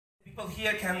People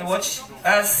here can watch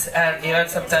us, and even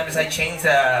sometimes I change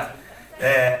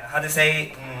how to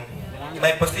say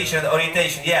my position,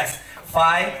 orientation. Yes,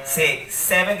 5, 6,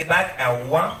 7. Get back, and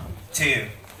 1, 2,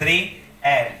 3,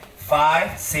 and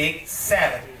 5, 6,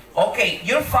 7. Okay,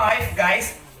 you're 5,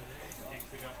 guys.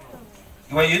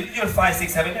 When you do your 5,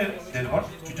 6, 7, do what?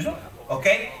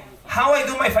 Okay. How I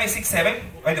do my 5, 6, 7?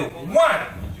 I do 1,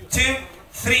 2,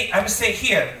 3. I'm stay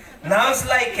here. Now it's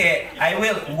like I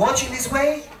will watch in this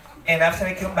way, and after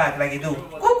I come back, like I do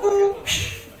cuckoo.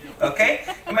 Okay.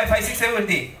 And my 5, 6, 7 will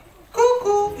be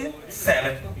cuckoo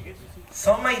 7.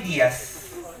 Some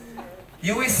ideas.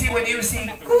 You will see when you see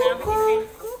cuckoo.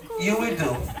 You will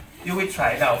do. You will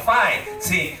try now. 5,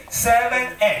 6,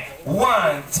 7, and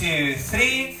 1, 2,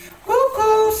 3.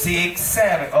 Cuckoo, 6,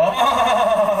 7.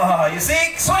 Oh, you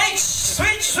see? Switch,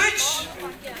 switch, switch.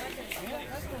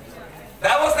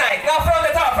 That was nice. Now from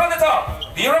the top, from the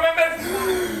top. Do you remember?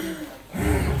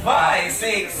 5,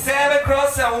 6, 7,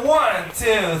 cross, and 1,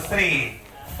 2, 3.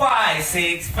 5,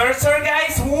 6. First turn,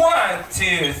 guys. 1,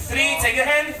 2, 3. Take your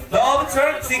hand. Double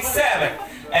turn. 6, 7.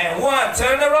 And 1.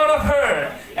 Turn around of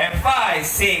her. And 5,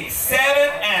 6, 7.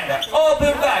 And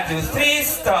open back to 3.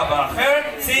 Stop on her.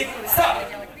 6. Stop.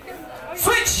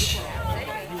 Switch!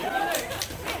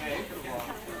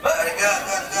 Very good,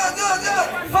 good, good, good,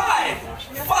 good.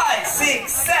 5,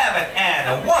 6, 7,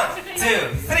 and 1,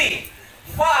 2, 3.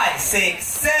 5, 6,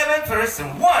 7, first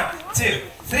and 1, 2,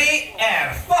 3,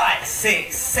 and 5,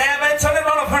 6, 7. Turn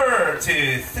around of her.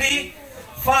 2, 3,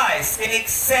 5,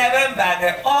 6, 7. Back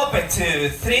and open. 2,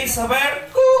 3. Somewhere.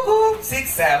 6,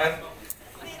 7.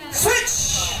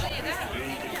 Switch!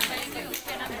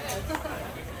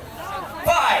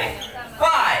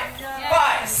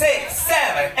 5, 6,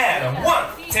 7, and 1,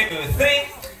 2, 3,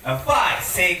 and 5,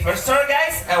 6. First turn,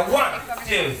 guys, and 1,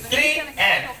 2, 3,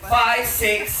 and 5,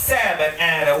 6, 7,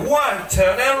 and 1.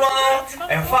 Turn around,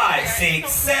 and 5, 6,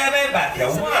 7. Back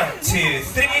and 1, 2,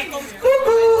 3.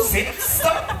 Cuckoo, 6.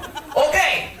 Stop.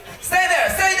 Okay, stay there,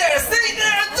 stay there, stay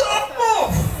there. Don't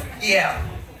move. Yeah.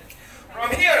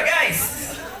 From here,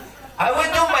 guys, I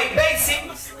will do my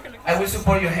basics. I will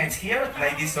support your hands here,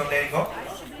 like this. Don't let it go.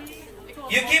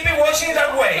 You keep it watching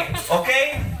that way,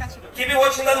 okay? Keep it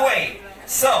watching that way.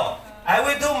 So, I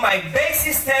will do my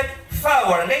basic step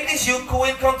forward. Ladies, you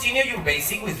will continue your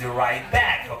basic with your right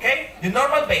back, okay? The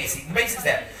normal basic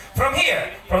step. From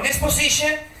here, from this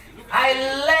position, I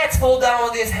let fall down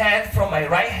on this hand from my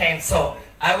right hand. So,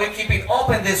 I will keep it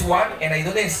open, this one, and I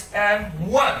do this. And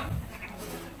 1.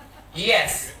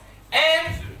 Yes.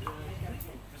 And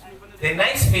the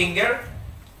nice finger.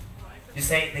 You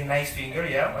say the nice finger,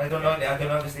 yeah? I don't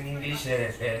understand English.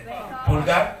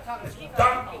 Pulgar,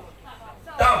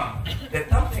 thumb, the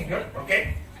thumb finger,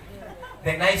 okay?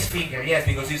 The nice finger, yes,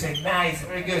 because you say nice,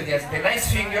 very good, yes. The nice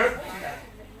finger,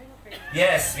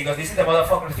 yes, because this is the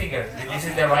motherfucker finger. This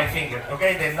is the right finger,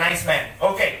 okay? The nice man,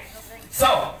 okay.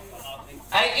 So,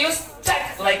 I use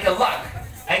tack like a lock.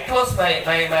 I close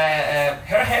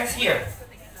her hands here,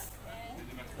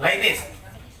 like this.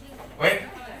 When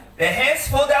the hands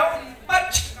fall down,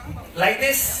 like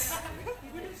this,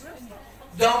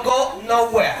 don't go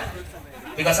nowhere,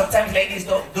 because sometimes ladies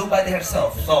don't do by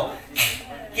themselves. So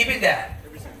keep it there.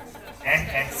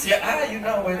 And see, you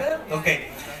know where that. Okay.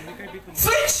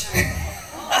 Switch.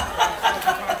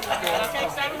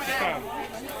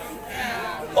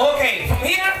 Okay, from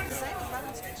here.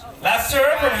 Last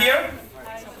turn from here.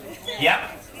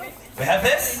 Yeah. We have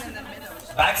this.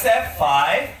 Back step.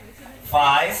 5,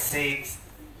 5, 6.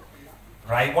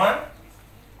 Right 1,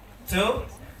 2,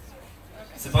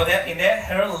 support that in there,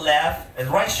 her left and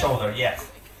right shoulder,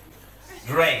 yes.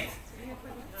 Great.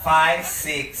 5,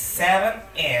 6, 7,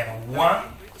 and 1,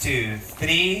 2,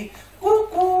 3,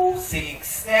 cuckoo, 6,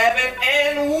 7,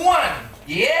 and 1.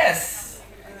 Yes.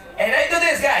 And I do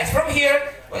this, guys. From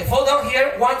here, we fall down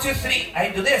here, 1, 2, 3. I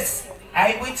do this.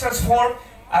 I will transform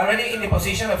already in the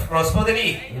position of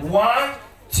cross-body. 1,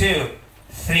 2,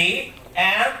 3,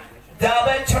 and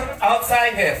double turn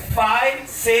outside here. 5,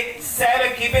 6,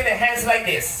 7. Keeping the hands like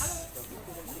this.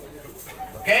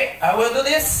 Okay, I will do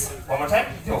this one more time.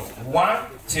 1,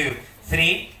 2,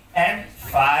 3, and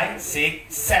 5,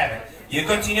 6, 7. You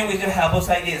continue with your elbows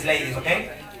like this, ladies. Okay,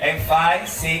 and 5,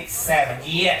 6, 7.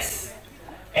 Yes.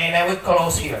 And I will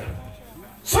close here.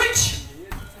 Switch.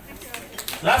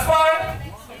 Last part.